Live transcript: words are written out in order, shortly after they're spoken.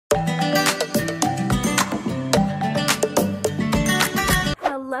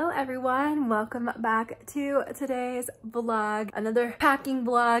everyone, welcome back to today's vlog, another packing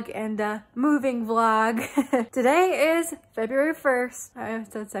vlog and moving vlog. Today is February 1st. I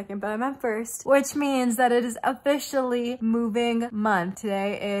said second, but I meant first, which means that it is officially moving month.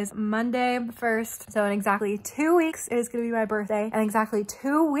 Today is Monday 1st, so in exactly 2 weeks it is going to be my birthday, and exactly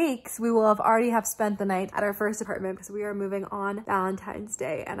 2 weeks we will already have spent the night at our first apartment because we are moving on Valentine's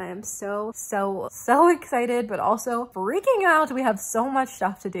Day, and I am so excited, but also freaking out. We have so much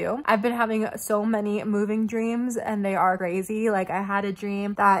stuff to do. I've been having so many moving dreams and they are crazy. Like, I had a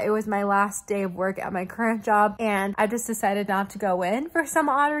dream that it was my last day of work at my current job and I just decided not to go in for some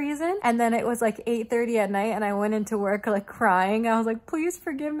odd reason, and then it was like 8:30 at night and I went into work like crying. I was like, please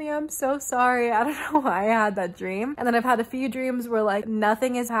forgive me, I'm so sorry. I don't know why I had that dream. And then I've had a few dreams where like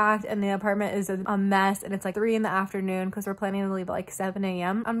nothing is packed and the apartment is a mess and it's like 3 in the afternoon because we're planning to leave at like 7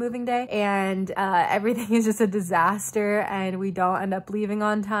 a.m. on moving day, and everything is just a disaster and we don't end up leaving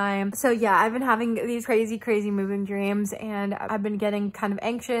on time. So yeah, I've been having these crazy moving dreams and I've been getting kind of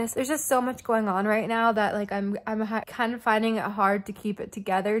anxious. There's just so much going on right now that like I'm kind of finding it hard to keep it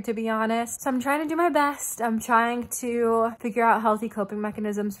together, to be honest. So I'm trying to do my best. I'm trying to figure out healthy coping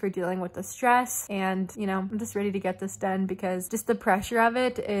mechanisms for dealing with the stress, and you know, I'm just ready to get this done because just the pressure of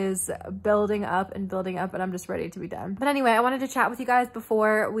it is building up and I'm just ready to be done. But anyway, I wanted to chat with you guys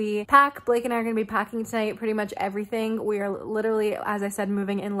before we pack. Blake and I are going to be packing tonight pretty much everything. We are literally, as I said,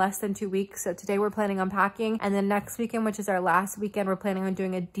 moving in less than 2 weeks. So today we're planning on packing, and then next weekend, which is our last weekend, we're planning on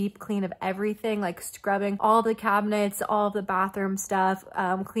doing a deep clean of everything, like scrubbing all the cabinets, all of the bathroom stuff,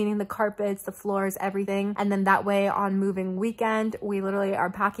 cleaning the carpets, the floors, everything. And then that way on moving weekend, we literally are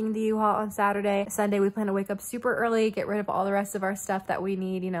packing the U-Haul on Saturday. Sunday, we plan to wake up super early, get rid of all the rest of our stuff that we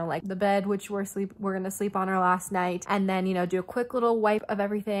need, you know, like the bed, which we're going to sleep on our last night. And then, you know, do a quick little wipe of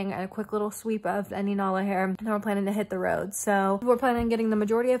everything and a quick little sweep of any Nala hair. And then we're planning to hit the road. So we're planning on getting the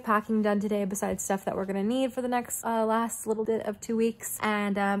majority of packing done today, besides stuff that we're going to need for the next last little bit of 2 weeks.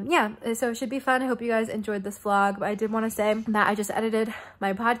 And yeah, so it should be fun. I hope you guys enjoyed this vlog. But I did want to say that I just edited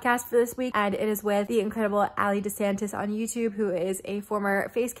my podcast for this week, and it is with the incredible Ali DeSantis on YouTube, who is a former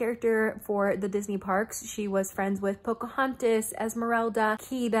face character for the Disney parks. She was friends with Pocahontas, Esmeralda,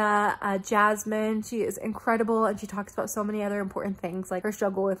 Kida, Jasmine. She is incredible, and she talks about so many other important things like her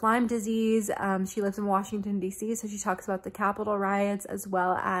struggle with Lyme disease. She lives in Washington, D.C., so she talks about the Capitol riots as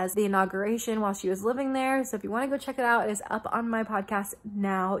well as the inauguration while she was living there. So if you want to go check it out, it is up on my podcast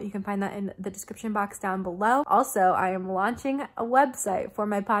now. You can find that in the description box down below. Also, I am launching a website for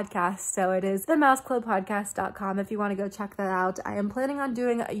my podcast, so it is themouseclubpodcast.com if you want to go check that out. I am planning on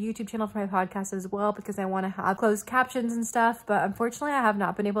doing a YouTube channel for my podcast as well because I want to have closed captions and stuff, but unfortunately I have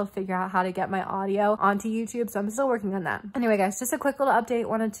not been able to figure out how to get my audio onto YouTube, so I'm still working on that. Anyway guys, just a quick little update,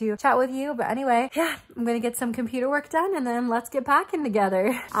 wanted to chat with you. But anyway, yeah, I'm gonna get some computer work done and then let's get packing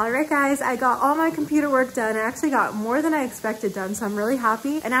together. All right guys, I got all my computer work done. I actually got more than I expected done, so I'm really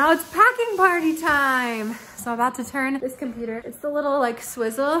happy. And now it's packing party time. So I'm about to turn this computer. It's the little like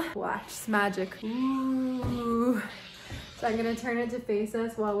swizzle. Watch, it's magic. Ooh. So I'm gonna turn it to face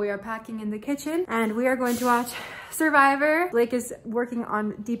us while we are packing in the kitchen, and we are going to watch Survivor. Blake is working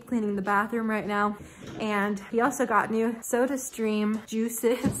on deep cleaning the bathroom right now, and he also got new SodaStream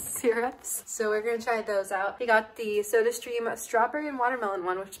juices, syrups. So we're gonna try those out. He got the SodaStream strawberry and watermelon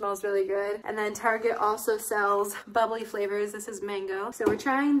one, which smells really good. And then Target also sells bubbly flavors. This is mango. So we're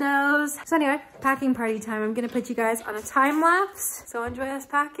trying those. So anyway, packing party time. I'm gonna put you guys on a time lapse. So enjoy us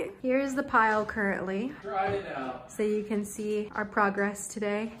packing. Here's the pile currently. Try it out. So you can see our progress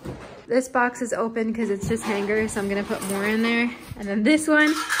today. This box is open because it's just hangers, so I'm gonna put more in there. And then this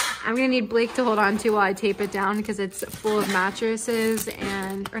one, I'm gonna need Blake to hold on to while I tape it down because it's full of mattresses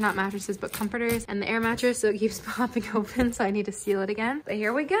or not mattresses, but comforters and the air mattress, so it keeps popping open, so I need to seal it again. But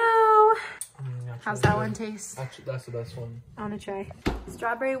here we go. How's that one taste? Actually, that's the best one. I wanna try.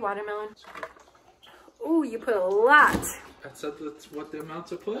 Strawberry, watermelon. Ooh, you put a lot. That's what the amount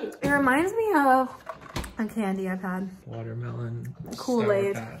to put. It reminds me of a candy I've had. Watermelon.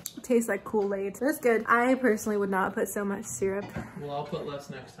 Kool-Aid. Tastes like Kool-Aid. That's good. I personally would not put so much syrup. Well, I'll put less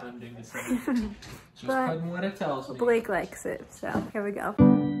next time, Dingus. Just putting what it tells me. Blake likes it, so here we go.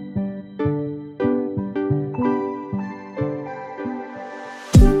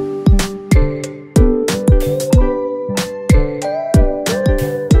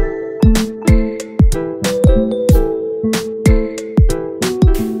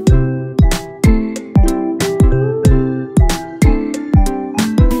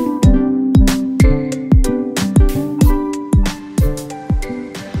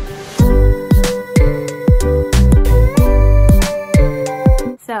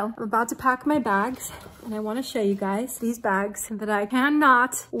 So So I'm about to pack my bags and I want to show you guys these bags that I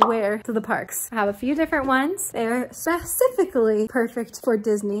cannot wear to the parks. I have a few different ones. They're specifically perfect for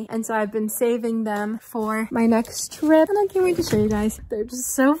Disney. And so I've been saving them for my next trip and I can't wait to show you guys. They're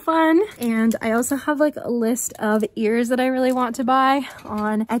just so fun. And I also have like a list of ears that I really want to buy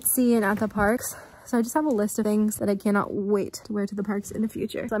on Etsy and at the parks. So I just have a list of things that I cannot wait to wear to the parks in the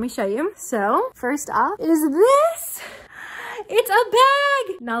future. So let me show you. So first off is this. It's a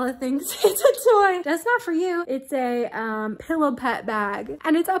bag! Nala thinks it's a toy. That's not for you. It's a pillow pet bag.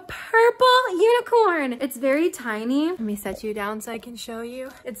 And it's a purple unicorn. It's very tiny. Let me set you down so I can show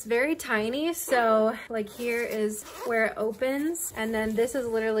you. It's very tiny. So like here is where it opens. And then this is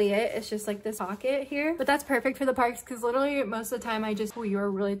literally it. It's just like this pocket here. But that's perfect for the parks because literally most of the time I just, oh, you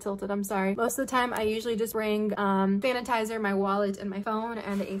are really tilted. I'm sorry. Most of the time I usually just bring sanitizer, my wallet, and my phone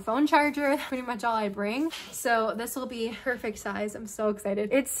and a phone charger. That's pretty much all I bring. So this will be perfect size. I'm so excited.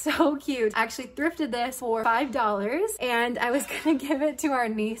 It's so cute. I actually thrifted this for $5 and I was gonna give it to our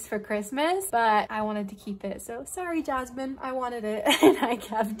niece for Christmas, but I wanted to keep it. So sorry, Jasmine. I wanted it and I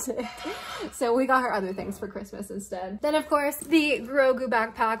kept it. So we got her other things for Christmas instead. Then of course the Grogu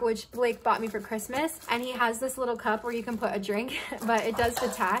backpack, which Blake bought me for Christmas, and he has this little cup where you can put a drink, but it does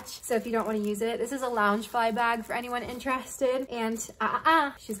detach. So if you don't want to use it, this is a Loungefly bag for anyone interested. And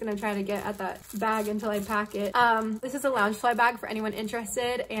she's gonna try to get at that bag until I pack it. This is a Loungefly bag for anyone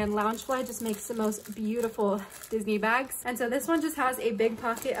interested, and Loungefly just makes the most beautiful Disney bags. And so this one just has a big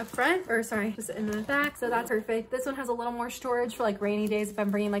pocket up front, or sorry, just in the back, so that's perfect. This one has a little more storage for like rainy days if I'm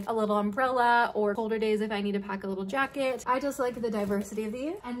bringing like a little umbrella, or colder days if I need to pack a little jacket. I just like the diversity of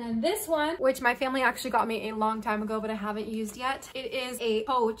these. And then this one, which my family actually got me a long time ago but I haven't used yet, it is a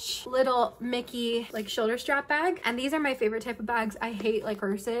Coach little Mickey like shoulder strap bag, and these are my favorite type of bags. I hate like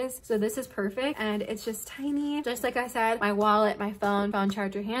purses, so this is perfect, and it's just tiny. Just like I said, my wallet, my phone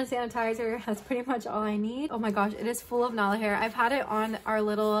charger, hand sanitizer. That's pretty much all I need. Oh my gosh, it is full of Nala hair. I've had it on our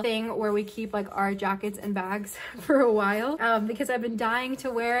little thing where we keep like our jackets and bags for a while because I've been dying to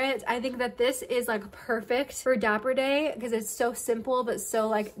wear it. I think that this is like perfect for Dapper Day because it's so simple but so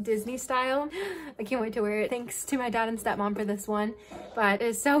like Disney style. I can't wait to wear it. Thanks to my dad and stepmom for this one, but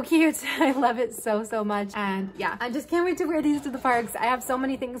it's so cute. I love it so much, and yeah, I just can't wait to wear these to the parks. I have so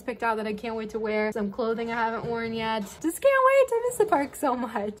many things picked out that I can't wait to wear. Some clothing I haven't worn yet. Just can't wait. I miss the park so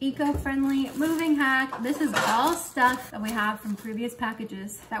much. Eco-friendly moving hack. This is all stuff that we have from previous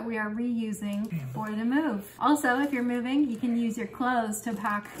packages that we are reusing for the move. Also, if you're moving, you can use your clothes to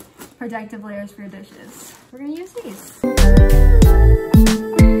pack protective layers for your dishes. We're gonna use these.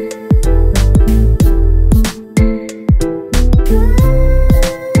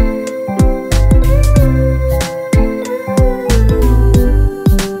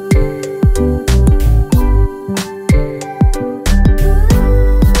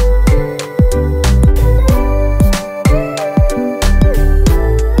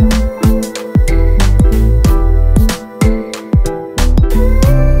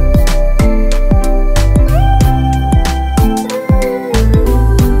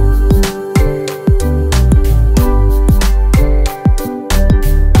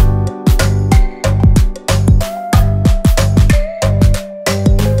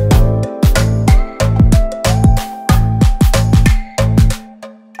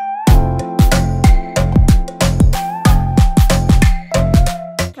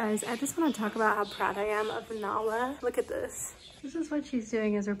 I just want to talk about how proud I am of Nala. Look at this. This is what she's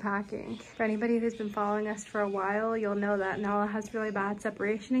doing as we're packing. For anybody who's been following us for a while, you'll know that Nala has really bad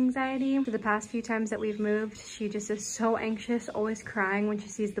separation anxiety. For the past few times that we've moved, she just is so anxious, always crying when she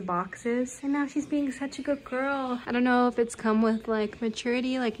sees the boxes. And now she's being such a good girl. I don't know if it's come with like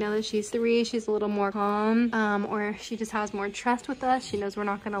maturity, like now that she's 3, she's a little more calm, or she just has more trust with us. She knows we're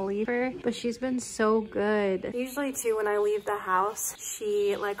not gonna leave her, but she's been so good. Usually too, when I leave the house,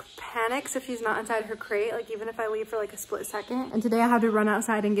 she like panics if she's not inside her crate, like even if I leave for like a split second. And today I had to run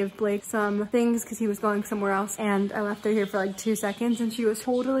outside and give Blake some things because he was going somewhere else, and I left her here for like 2 seconds and she was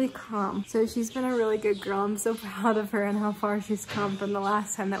totally calm. So she's been a really good girl. I'm so proud of her and how far she's come from the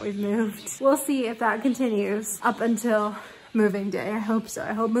last time that we've moved. We'll see if that continues up until moving day. I hope so.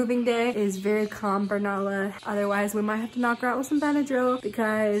 I hope moving day is very calm for Nala. Otherwise, we might have to knock her out with some Benadryl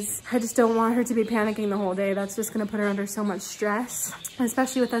because I just don't want her to be panicking the whole day. That's just gonna put her under so much stress,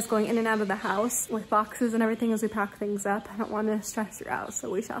 especially with us going in and out of the house with boxes and everything as we pack things up. I don't want to stress her out, so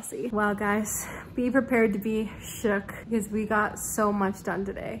we shall see. Well, guys, be prepared to be shook because we got so much done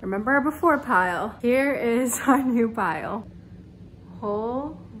today. Remember our before pile? Here is our new pile.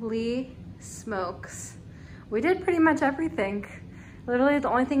 Holy smokes. We did pretty much everything. Literally the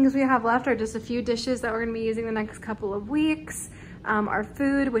only things we have left are just a few dishes that we're gonna be using the next couple of weeks. our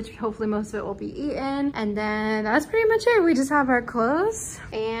food, which hopefully most of it will be eaten. And then that's pretty much it. We just have our clothes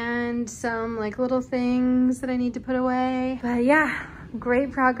and some like little things that I need to put away. But yeah,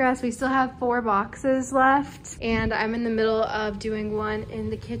 great progress. We still have 4 boxes left and I'm in the middle of doing one in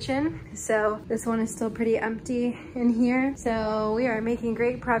the kitchen. So this one is still pretty empty in here. So we are making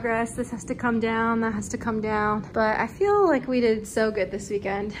great progress. This has to come down, that has to come down. But I feel like we did so good this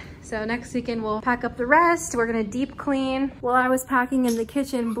weekend. So next weekend we'll pack up the rest. We're gonna deep clean. While I was packing in the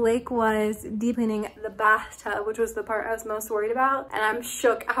kitchen, Blake was deep cleaning the bathtub, which was the part I was most worried about. And I'm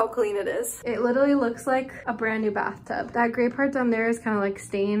shook how clean it is. It literally looks like a brand new bathtub. That gray part down there is kind of like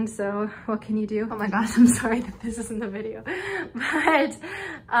stained, so what can you do? Oh my gosh, I'm sorry that this isn't the video. But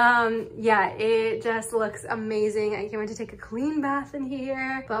yeah, it just looks amazing. I can't wait to take a clean bath in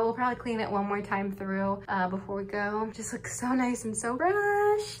here, but we'll probably clean it one more time through before we go. It just looks so nice and so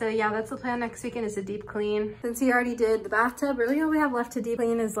fresh. So yeah, that's the plan next weekend, is a deep clean. Since he already did the bathtub, really all we have left to deep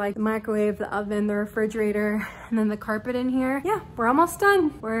clean is like the microwave, the oven, the refrigerator, and then the carpet in here. Yeah, we're almost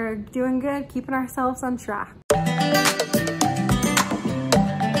done. We're doing good, keeping ourselves on track.